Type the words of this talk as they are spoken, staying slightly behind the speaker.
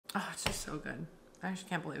Oh, it's just so good. I just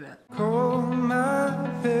can't believe it. Call my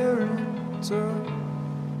parents up,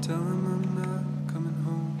 tell them I'm not coming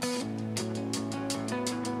home.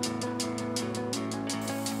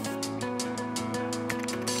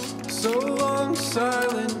 So long,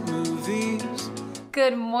 silent movies.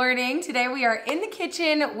 Good morning. Today we are in the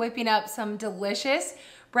kitchen whipping up some delicious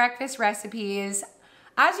breakfast recipes.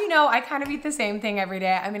 As you know, I kind of eat the same thing every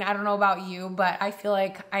day. I mean, I don't know about you, but I feel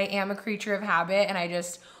like I am a creature of habit and I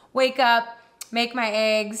just wake up, make my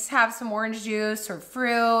eggs, have some orange juice or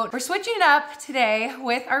fruit. We're switching it up today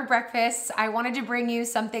with our breakfasts. I wanted to bring you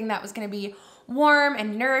something that was gonna be warm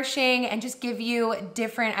and nourishing and just give you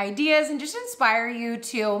different ideas and just inspire you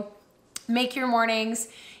to make your mornings,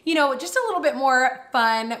 you know, just a little bit more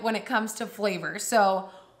fun when it comes to flavor. So,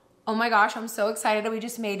 oh my gosh, I'm so excited. We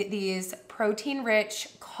just made these protein-rich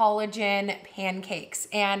collagen pancakes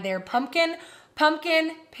and they're pumpkin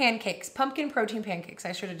pancakes, pumpkin protein pancakes.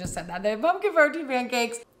 I should have just said that. They're pumpkin protein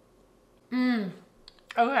pancakes.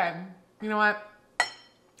 Okay, you know what?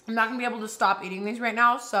 I'm not gonna be able to stop eating these right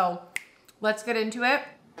now, so let's get into it.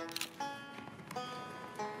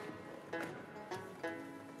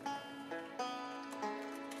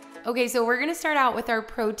 Okay, so we're gonna start out with our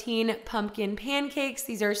protein pumpkin pancakes.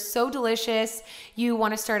 These are so delicious. You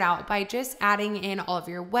wanna start out by just adding in all of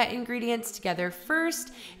your wet ingredients together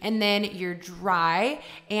first, and then your dry.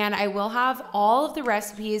 And I will have all of the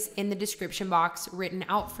recipes in the description box written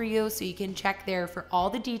out for you, so you can check there for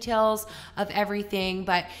all the details of everything.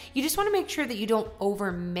 But you just wanna make sure that you don't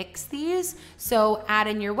over mix these. So add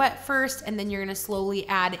in your wet first, and then you're gonna slowly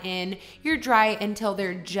add in your dry until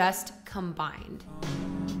they're just combined.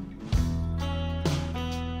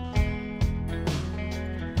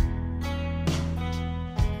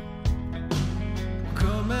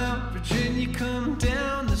 Virginia, come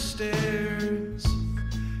down the stairs.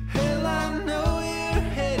 Hell, I know you're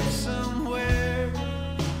headed somewhere.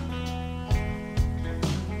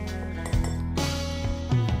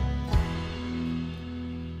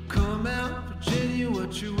 Come out, Virginia,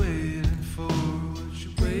 what you waiting for? What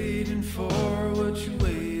you waiting for? What you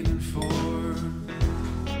waiting for?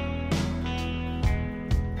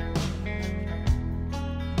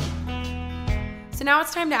 So now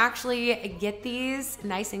it's time to actually get these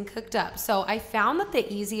nice and cooked up. So I found that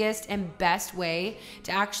the easiest and best way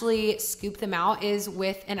to actually scoop them out is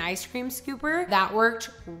with an ice cream scooper. That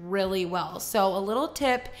worked really well. So a little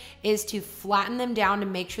tip is to flatten them down to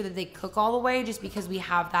make sure that they cook all the way, just because we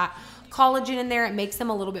have that collagen in there. It makes them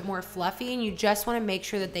a little bit more fluffy, and you just want to make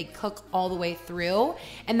sure that they cook all the way through.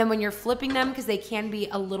 And then when you're flipping them, because they can be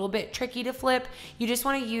a little bit tricky to flip, you just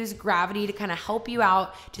want to use gravity to kind of help you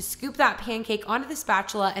out to scoop that pancake onto the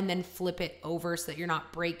spatula and then flip it over so that you're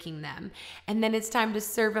not breaking them. And then it's time to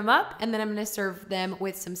serve them up, and then I'm going to serve them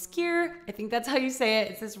with some skyr. I think that's how you say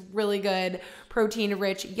it. It's this really good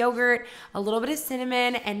protein-rich yogurt, a little bit of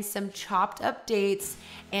cinnamon, and some chopped up dates,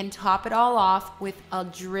 and top it all off with a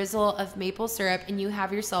drizzle of maple syrup, and you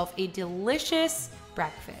have yourself a delicious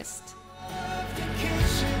breakfast.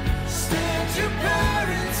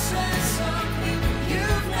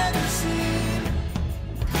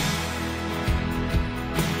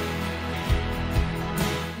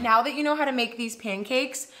 Now that you know how to make these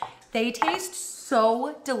pancakes, they taste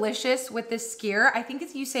so delicious with this skyr. I think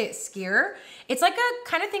you say it's skyr. It's like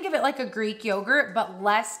kind of think of it like a Greek yogurt, but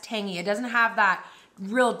less tangy. It doesn't have that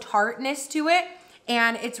real tartness to it,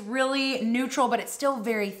 and it's really neutral, but it's still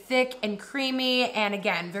very thick and creamy, and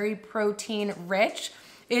again, very protein rich.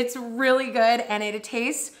 It's really good, and it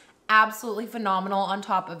tastes absolutely phenomenal on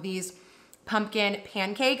top of these pumpkin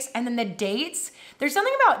pancakes. And then the dates, there's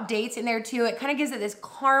something about dates in there too. It kind of gives it this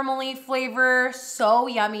caramely flavor, so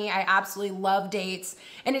yummy. I absolutely love dates,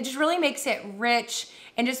 and it just really makes it rich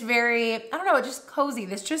and just very, I don't know, just cozy.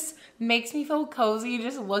 This just makes me feel cozy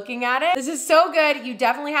just looking at it. This is so good. You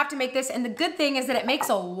definitely have to make this, and the good thing is that it makes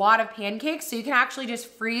a lot of pancakes, so you can actually just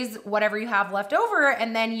freeze whatever you have left over,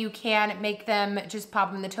 and then you can make them, just pop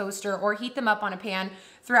them in the toaster or heat them up on a pan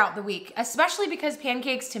throughout the week, especially because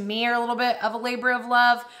pancakes to me are a little bit of a labor of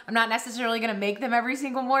love. I'm not necessarily gonna make them every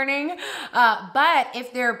single morning, but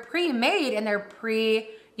if they're pre-made and they're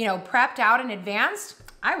prepped out in advance,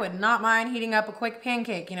 I would not mind heating up a quick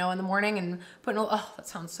pancake, in the morning and putting oh, that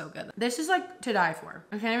sounds so good. This is like to die for.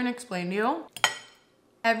 I can't even explain to you.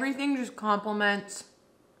 Everything just complements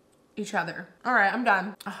each other. All right, I'm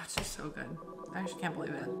done. Oh, it's just so good. I just can't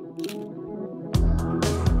believe it.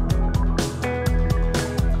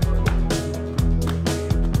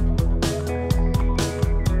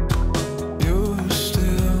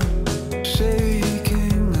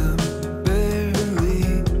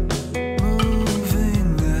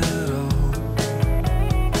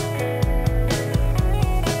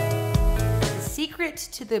 secret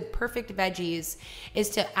to the perfect veggies is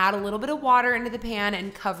to add a little bit of water into the pan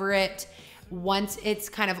and cover it once it's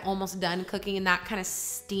kind of almost done cooking, and that kind of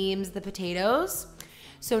steams the potatoes.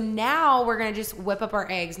 So now we're gonna just whip up our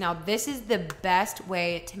eggs. Now this is the best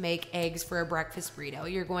way to make eggs for a breakfast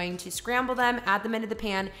burrito. You're going to scramble them, add them into the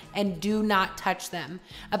pan, and do not touch them.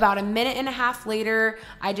 About a minute and a half later,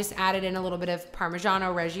 I just added in a little bit of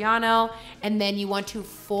Parmigiano Reggiano, and then you want to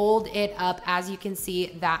fold it up as you can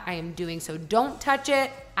see that I am doing. So don't touch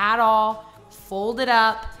it at all, fold it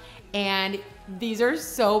up, and these are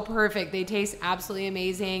so perfect. They taste absolutely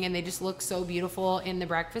amazing and they just look so beautiful in the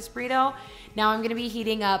breakfast burrito. Now I'm gonna be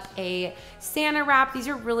heating up a Santa wrap. These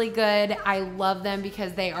are really good. I love them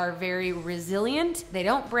because they are very resilient. They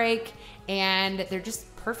don't break and they're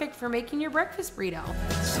just perfect for making your breakfast burrito.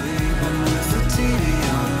 Sleeping with the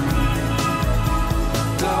TV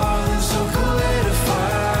on, darling, so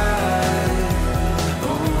solidified.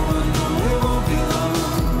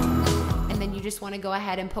 Just want to go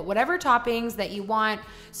ahead and put whatever toppings that you want.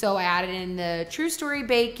 So I added in the True Story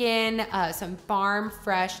bacon, some farm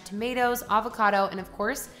fresh tomatoes, avocado, and of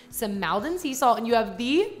course some Maldon sea salt, and you have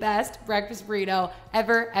the best breakfast burrito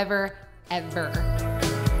ever, ever, ever.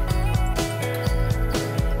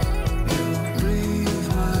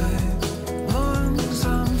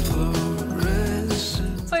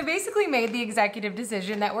 So I basically made the executive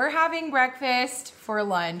decision that we're having breakfast for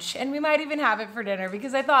lunch, and we might even have it for dinner,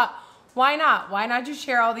 because I thought, why not? Why not just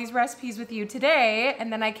share all these recipes with you today,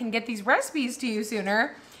 and then I can get these recipes to you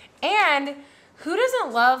sooner. And who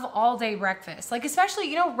doesn't love all day breakfast? Like, especially,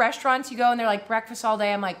 you know, restaurants you go and they're like breakfast all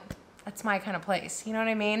day. I'm like, that's my kind of place. You know what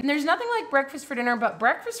I mean? And there's nothing like breakfast for dinner, but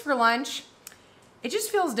breakfast for lunch, it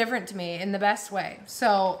just feels different to me in the best way.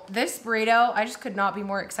 So this burrito, I just could not be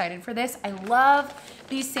more excited for this. I love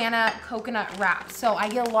these Santa coconut wraps. So I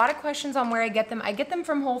get a lot of questions on where I get them. I get them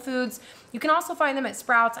from Whole Foods. You can also find them at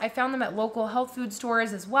Sprouts. I found them at local health food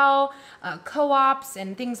stores as well, co-ops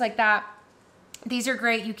and things like that. These are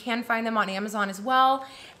great. You can find them on Amazon as well.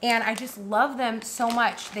 And I just love them so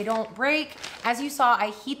much. They don't break. As you saw, I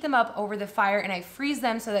heat them up over the fire and I freeze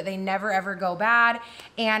them so that they never ever go bad.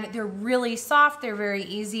 And they're really soft. They're very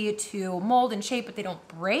easy to mold and shape, but they don't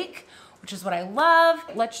break, which is what I love.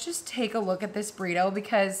 Let's just take a look at this burrito,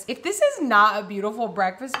 because if this is not a beautiful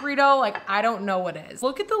breakfast burrito, like, I don't know what is.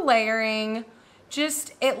 Look at the layering.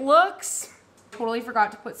 Just, it looks, totally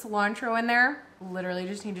forgot to put cilantro in there. Literally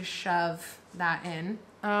just need to shove that in.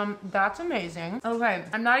 That's amazing. Okay,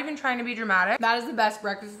 I'm not even trying to be dramatic. That is the best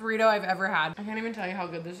breakfast burrito I've ever had. I can't even tell you how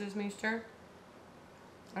good this is, Meester.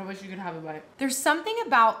 I wish you could have a bite. There's something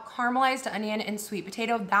about caramelized onion and sweet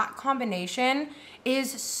potato. That combination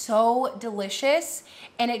is so delicious,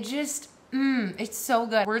 and it just, it's so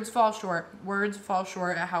good. Words fall short. Words fall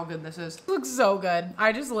short at how good this is. It looks so good.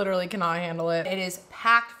 I just literally cannot handle it. It is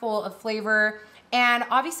packed full of flavor. And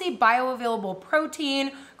obviously bioavailable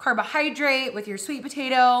protein, carbohydrate with your sweet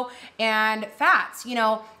potato, and fats. You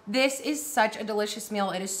know, this is such a delicious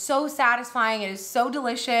meal. It is so satisfying. It is so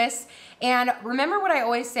delicious. And remember what I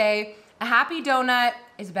always say, a happy donut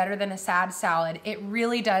is better than a sad salad. It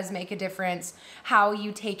really does make a difference how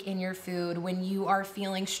you take in your food when you are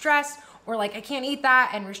feeling stressed or like, I can't eat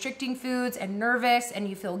that, and restricting foods and nervous, and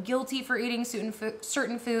you feel guilty for eating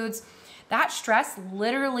certain foods. That stress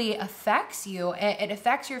literally affects you. It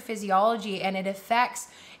affects your physiology, and it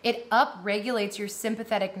up-regulates your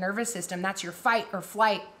sympathetic nervous system. That's your fight or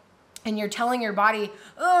flight. And you're telling your body,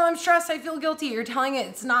 oh, I'm stressed, I feel guilty. You're telling it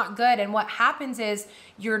it's not good. And what happens is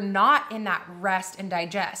you're not in that rest and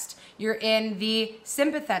digest. You're in the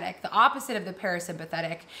sympathetic, the opposite of the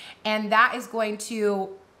parasympathetic. And that is going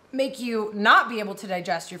to make you not be able to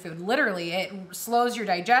digest your food. Literally, it slows your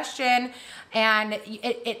digestion, and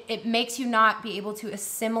it makes you not be able to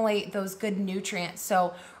assimilate those good nutrients.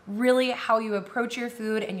 So really how you approach your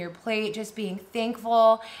food and your plate, just being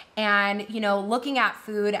thankful and, you know, looking at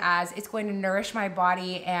food as it's going to nourish my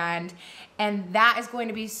body, and that is going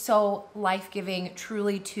to be so life-giving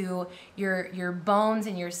truly to your bones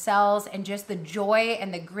and your cells, and just the joy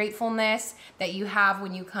and the gratefulness that you have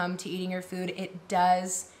when you come to eating your food. It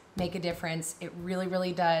does make a difference. It really,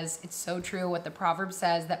 really does. It's so true what the proverb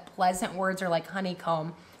says, that pleasant words are like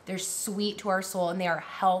honeycomb. They're sweet to our soul, and they are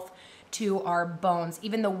health to our bones.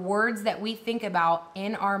 Even the words that we think about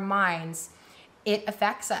in our minds, it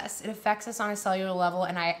affects us. It affects us on a cellular level,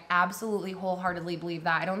 and I absolutely wholeheartedly believe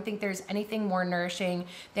that. I don't think there's anything more nourishing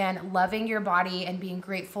than loving your body and being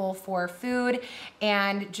grateful for food,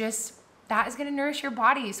 and just that is gonna nourish your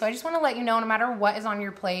body. So I just wanna let you know, no matter what is on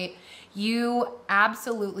your plate, you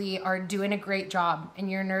absolutely are doing a great job and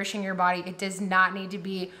you're nourishing your body. It does not need to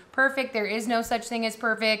be perfect. There is no such thing as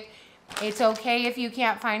perfect. It's okay if you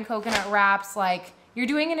can't find coconut wraps. Like, you're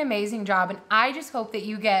doing an amazing job, and I just hope that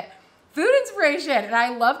you get food inspiration. And I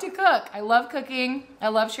love to cook. I love cooking. I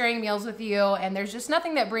love sharing meals with you, and there's just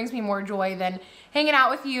nothing that brings me more joy than hanging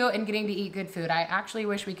out with you and getting to eat good food. I actually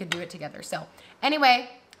wish we could do it together. So anyway,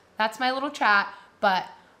 that's my little chat, but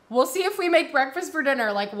we'll see if we make breakfast for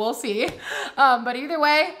dinner. Like, we'll see. But either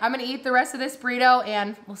way, I'm gonna eat the rest of this burrito,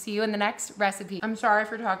 and we'll see you in the next recipe. I'm sorry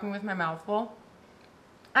for talking with my mouth full.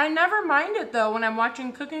 I never mind it though when I'm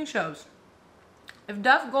watching cooking shows. If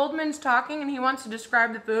Duff Goldman's talking and he wants to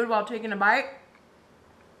describe the food while taking a bite,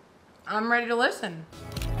 I'm ready to listen.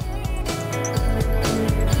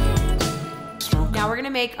 Now we're gonna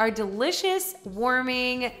make our delicious,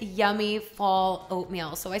 warming, yummy fall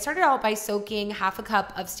oatmeal. So I started out by soaking half a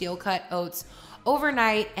cup of steel cut oats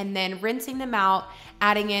overnight and then rinsing them out,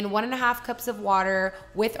 adding in 1.5 cups of water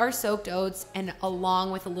with our soaked oats and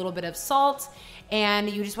along with a little bit of salt. And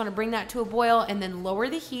you just want to bring that to a boil and then lower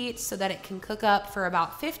the heat so that it can cook up for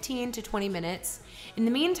about 15 to 20 minutes. In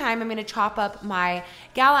the meantime, I'm going to chop up my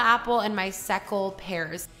gala apple and my seckel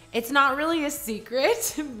pears. It's not really a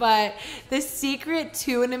secret, but the secret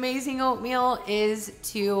to an amazing oatmeal is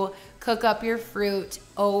to cook up your fruit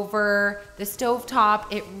over the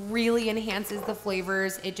stovetop. It really enhances the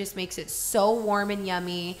flavors. It just makes it so warm and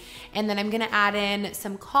yummy. And then I'm gonna add in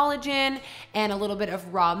some collagen and a little bit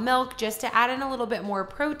of raw milk just to add in a little bit more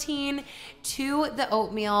protein to the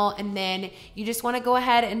oatmeal. And then you just wanna go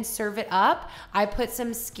ahead and serve it up. I put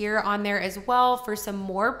some skyr on there as well for some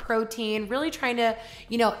more protein, really trying to,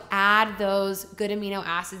 add those good amino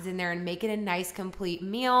acids in there and make it a nice complete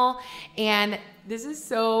meal. And this is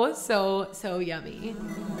so, so, so yummy.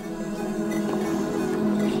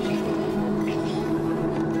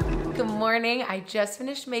 Good morning. I just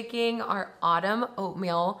finished making our autumn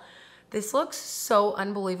oatmeal. This looks so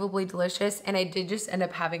unbelievably delicious, and I did just end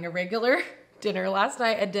up having a regular dinner last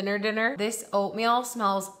night, a dinner. This oatmeal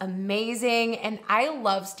smells amazing, and I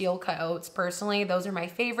love steel cut oats personally. Those are my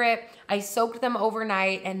favorite. I soaked them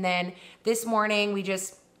overnight, and then this morning we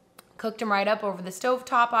just cooked them right up over the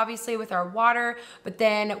stovetop, obviously with our water, but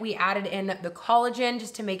then we added in the collagen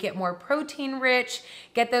just to make it more protein rich,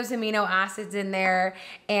 get those amino acids in there,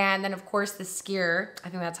 and then of course the skyr, I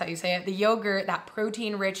think that's how you say it, the yogurt, that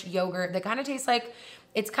protein rich yogurt that kind of tastes like,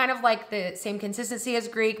 it's kind of like the same consistency as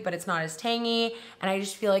Greek, but it's not as tangy, and I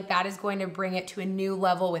just feel like that is going to bring it to a new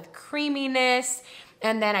level with creaminess.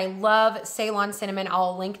 And then I love Ceylon cinnamon.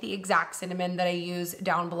 I'll link the exact cinnamon that I use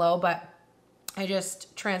down below, but I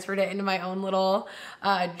just transferred it into my own little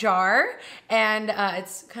jar, and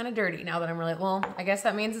it's kind of dirty now that I'm really, well, I guess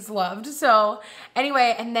that means it's loved. So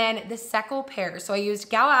anyway, and then the seckel pears. So I used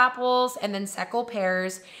gala apples and then seckel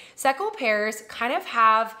pears. Seckel pears kind of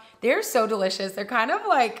have, they're so delicious. They're kind of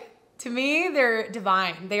like, to me, they're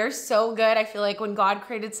divine. They are so good. I feel like when God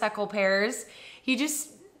created seckel pears, he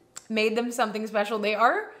just made them something special. They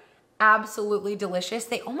are absolutely delicious.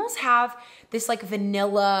 They almost have this like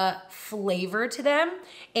vanilla flavor to them.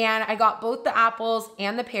 And I got both the apples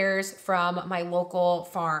and the pears from my local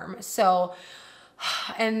farm. So,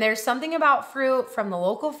 and there's something about fruit from the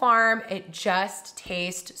local farm. It just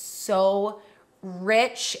tastes so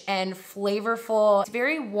rich and flavorful. It's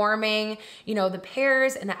very warming. The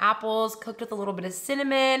pears and the apples cooked with a little bit of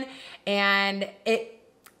cinnamon, and it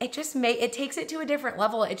takes it to a different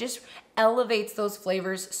level. It just elevates those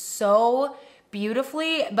flavors so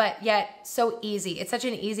beautifully, but yet so easy. It's such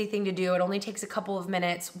an easy thing to do. It only takes a couple of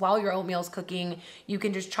minutes while your oatmeal's cooking. You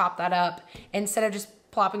can just chop that up. Instead of just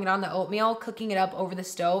plopping it on the oatmeal, cooking it up over the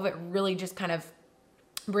stove, it really just kind of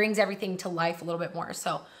brings everything to life a little bit more.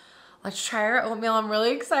 So let's try our oatmeal. I'm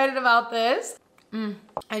really excited about this.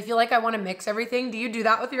 I feel like I want to mix everything. Do you do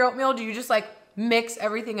that with your oatmeal? Do you just like mix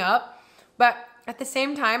everything up? But at the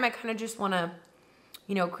same time, I kind of just want to,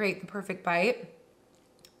 create the perfect bite.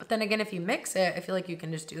 But then again, if you mix it, I feel like you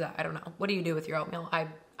can just do that. I don't know. What do you do with your oatmeal? I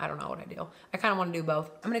don't know what I do. I kind of want to do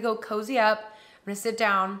both. I'm going to go cozy up. I'm going to sit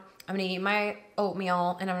down. I'm going to eat my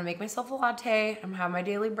oatmeal, and I'm going to make myself a latte. I'm going to have my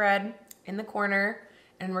daily bread in the corner,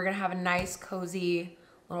 and we're going to have a nice, cozy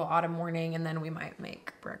little autumn morning, and then we might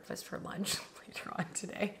make breakfast for lunch later on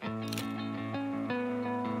today.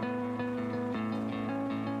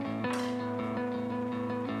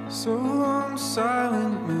 So long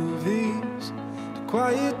silent movies, the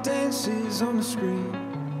quiet dances on the screen.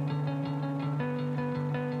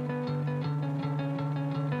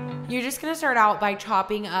 You're just gonna start out by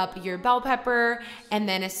chopping up your bell pepper and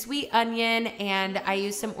then a sweet onion, and I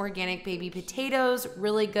use some organic baby potatoes,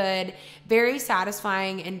 really good, very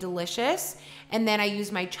satisfying and delicious. And then I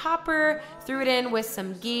used my chopper, threw it in with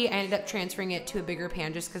some ghee. I ended up transferring it to a bigger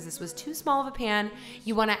pan just because this was too small of a pan.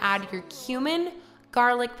 You wanna add your cumin,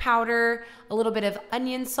 garlic powder, a little bit of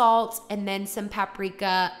onion salt, and then some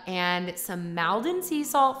paprika and some Maldon sea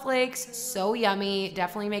salt flakes. So yummy,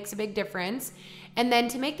 definitely makes a big difference. And then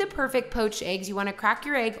to make the perfect poached eggs, you wanna crack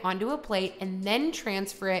your egg onto a plate and then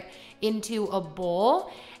transfer it into a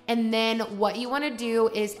bowl. And then what you wanna do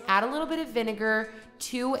is add a little bit of vinegar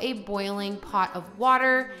to a boiling pot of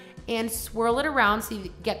water and swirl it around so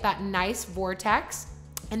you get that nice vortex.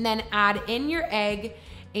 And then add in your egg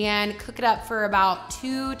and cook it up for about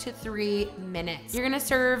 2 to 3 minutes. You're gonna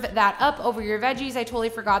serve that up over your veggies. I totally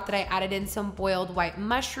forgot that I added in some boiled white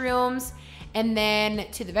mushrooms and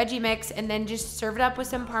then to the veggie mix, and then just serve it up with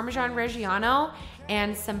some Parmesan Reggiano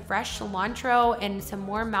and some fresh cilantro and some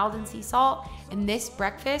more Maldon sea salt. And this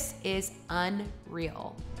breakfast is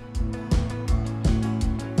unreal.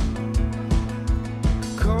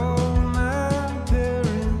 Call my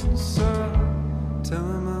parents, son, tell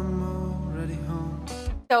them I'm already home.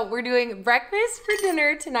 So we're doing breakfast for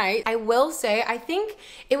dinner tonight. I will say, I think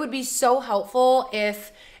it would be so helpful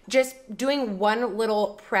if just doing one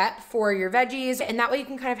little prep for your veggies, and that way you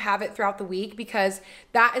can kind of have it throughout the week, because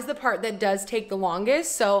that is the part that does take the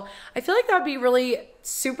longest. So I feel like that would be really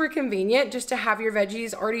super convenient just to have your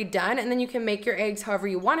veggies already done, and then you can make your eggs however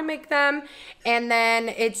you want to make them, and then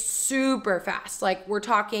it's super fast. Like, we're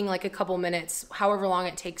talking like a couple minutes, however long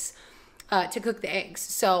it takes to cook the eggs.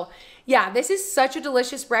 So yeah, this is such a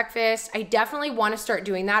delicious breakfast. I definitely want to start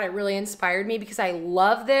doing that. It really inspired me because I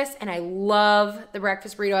love this and I love the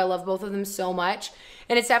breakfast burrito. I love both of them so much.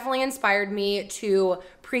 And it's definitely inspired me to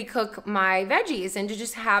pre-cook my veggies and to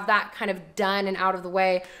just have that kind of done and out of the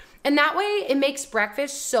way. And that way it makes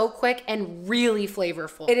breakfast so quick and really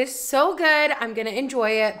flavorful. It is so good. I'm gonna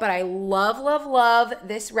enjoy it, but I love, love, love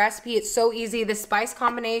this recipe. It's so easy. The spice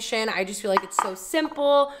combination, I just feel like it's so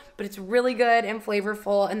simple, but it's really good and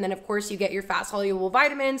flavorful. And then of course you get your fat soluble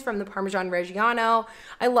vitamins from the Parmesan Reggiano.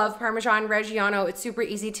 I love Parmesan Reggiano. It's super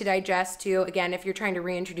easy to digest too. Again, if you're trying to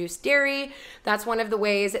reintroduce dairy, that's one of the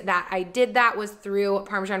ways that I did that, was through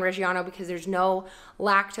Parmesan Reggiano, because there's no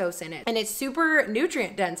lactose in it. And it's super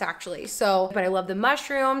nutrient dense actually. So, but I love the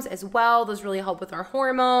mushrooms as well. Those really help with our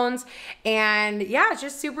hormones. And yeah, it's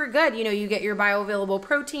just super good. You know, you get your bioavailable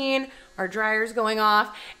protein, our dryer's going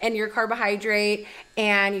off, and your carbohydrate,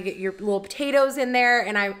 and you get your little potatoes in there.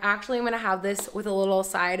 And I'm actually gonna have this with a little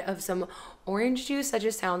side of some orange juice. That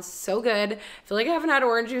just sounds so good. I feel like I haven't had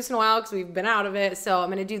orange juice in a while because we've been out of it. So I'm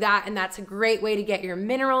gonna do that, and that's a great way to get your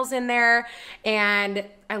minerals in there. And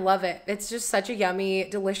I love it. It's just such a yummy,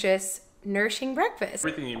 delicious, nourishing breakfast.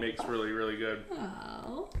 Everything you make is really, really good.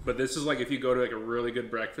 Oh. But this is like if you go to like a really good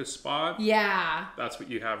breakfast spot. Yeah. That's what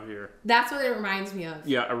you have here. That's what it reminds me of.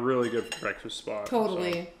 Yeah, a really good breakfast spot.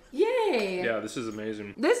 Totally. So. Yay. Yeah, this is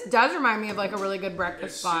amazing. This does remind me of like a really good breakfast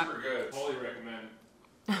It's spot. super good. Totally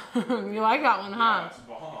recommend. You like that one, huh? Yeah, it's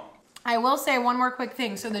bomb. I will say one more quick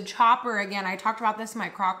thing. So the chopper, again, I talked about this in my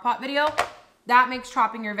crock pot video. That makes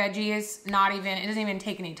chopping your veggies it doesn't even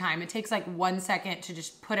take any time. It takes like 1 second to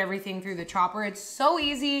just put everything through the chopper. It's so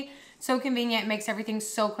easy, so convenient. It makes everything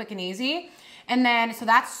so quick and easy. And then, so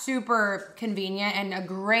that's super convenient and a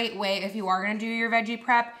great way if you are gonna do your veggie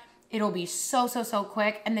prep. It'll be so, so, so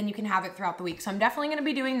quick, and then you can have it throughout the week. So I'm definitely gonna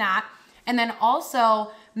be doing that. And then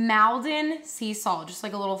also Maldon sea salt, just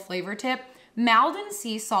like a little flavor tip. Maldon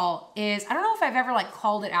sea salt is, I don't know if I've ever like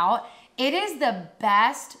called it out. It is the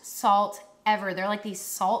best salt ever. They're like these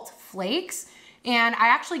salt flakes. And I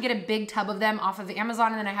actually get a big tub of them off of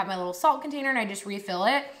Amazon, and then I have my little salt container and I just refill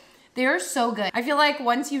it. They are so good. I feel like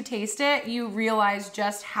once you taste it, you realize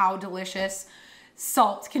just how delicious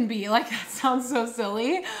salt can be. Like, that sounds so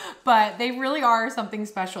silly, but they really are something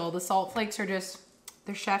special. The salt flakes are just,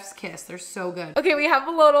 they're chef's kiss. They're so good. Okay, we have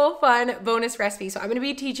a little fun bonus recipe. So I'm gonna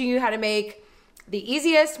be teaching you how to make the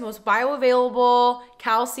easiest, most bioavailable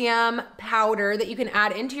calcium powder that you can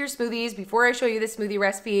add into your smoothies. Before I show you the smoothie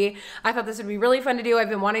recipe, I thought this would be really fun to do. I've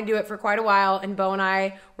been wanting to do it for quite a while, and Bo and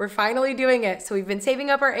I were finally doing it. So we've been saving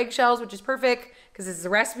up our eggshells, which is perfect because this is a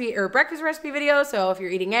recipe or a breakfast recipe video. So if you're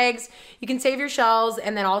eating eggs, you can save your shells,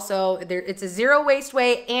 and then also it's a zero waste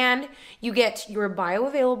way, and you get your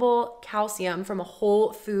bioavailable calcium from a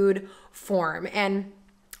whole food form. And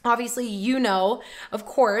Obviously, you know, of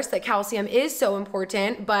course, that calcium is so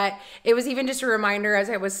important, but it was even just a reminder as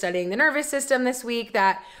I was studying the nervous system this week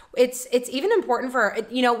that it's even important for,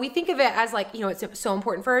 you know, we think of it as like, you know, it's so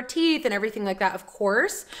important for our teeth and everything like that, of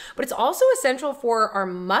course, but it's also essential for our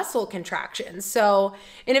muscle contractions. So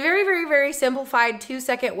in a very, very, very simplified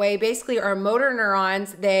 2-second way, basically our motor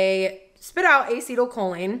neurons, they spit out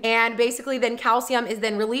acetylcholine, and basically then calcium is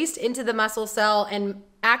then released into the muscle cell, and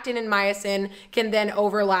actin and myosin can then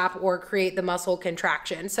overlap or create the muscle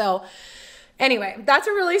contraction. So anyway, that's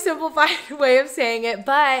a really simplified way of saying it,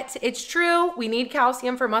 but it's true. We need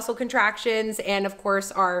calcium for muscle contractions and of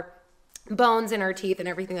course our bones and our teeth and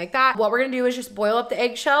everything like that. What we're gonna do is just boil up the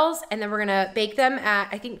eggshells, and then we're gonna bake them at,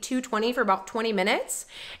 I think, 220 for about 20 minutes.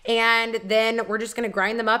 And then we're just gonna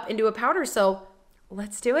grind them up into a powder. So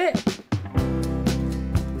let's do it.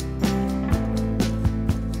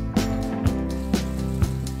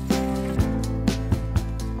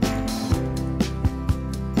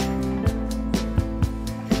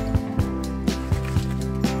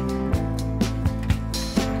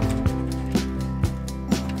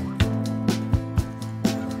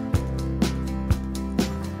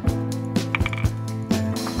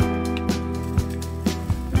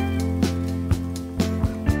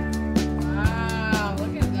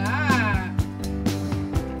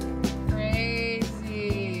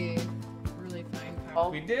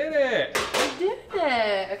 We did it! We did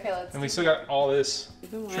it! Okay, let's And we still got all this.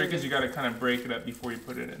 Trick is you gotta kind of break it up before you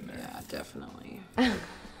put it in there. Yeah, definitely.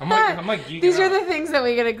 I'm like geeking These out. are the things that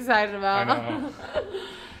we get excited about. I know.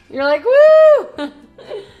 You're like, woo!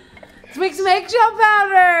 Let's make some eggshell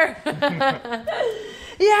powder!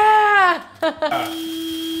 Yeah!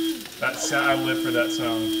 That sound, I live for that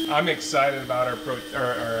sound. I'm excited about our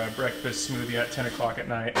breakfast smoothie at 10 o'clock at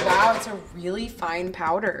night. Wow, it's a really fine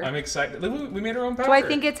powder. I'm excited. We made our own powder. So I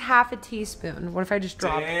think it's half a teaspoon. What if I just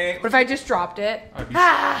dropped it? What if I just dropped it?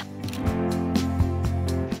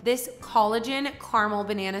 This collagen caramel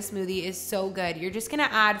banana smoothie is so good. You're just gonna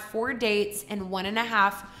add 4 dates and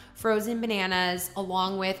 1.5 frozen bananas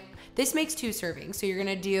along with, this makes 2 servings. So you're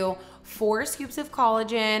gonna do 4 scoops of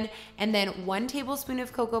collagen and then 1 tablespoon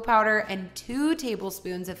of cocoa powder and 2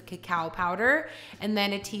 tablespoons of cacao powder and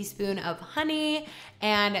then a teaspoon of honey.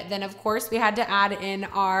 And then of course we had to add in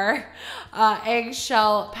our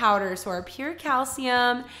eggshell powder, so our pure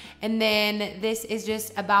calcium. And then this is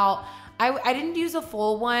just about, I didn't use a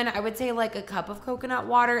full one. I would say like a cup of coconut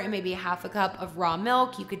water and maybe half a cup of raw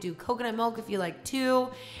milk. You could do coconut milk if you like too.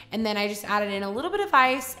 And then I just added in a little bit of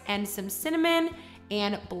ice and some cinnamon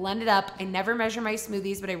and blend it up. I never measure my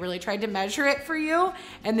smoothies, but I really tried to measure it for you.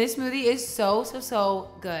 And this smoothie is so, so,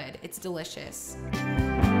 so good. It's delicious.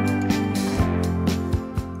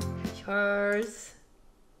 Cheers.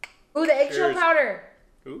 Ooh, the eggshell powder.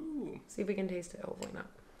 Ooh. See if we can taste it. Hopefully not.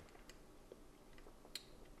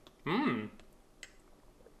 Mmm.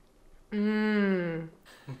 Mmm.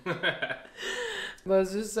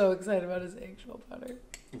 Bo's just so excited about his eggshell powder.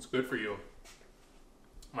 It's good for you.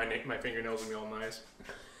 My fingernails will be all nice.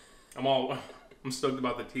 I'm stoked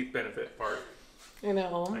about the teeth benefit part. I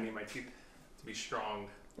know. I need my teeth to be strong.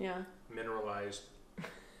 Yeah. Mineralized.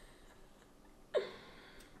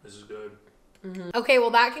 This is good. Okay,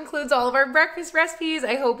 well that concludes all of our breakfast recipes.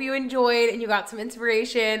 I hope you enjoyed and you got some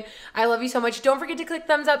inspiration. I love you so much. Don't forget to click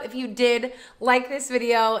thumbs up if you did like this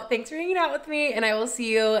video. Thanks for hanging out with me, and I will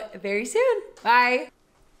see you very soon. Bye.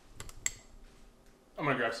 I'm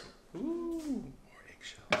gonna grab some. Ooh, more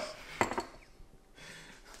eggshells.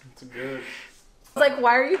 It's good. It's like,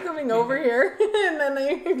 why are you coming over here? And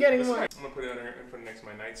then you're getting more. I'm gonna put it under and put it next to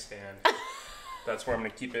my nightstand. That's where I'm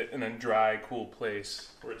gonna keep it in a dry, cool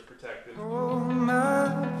place where it's protected. Oh, my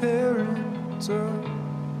parents.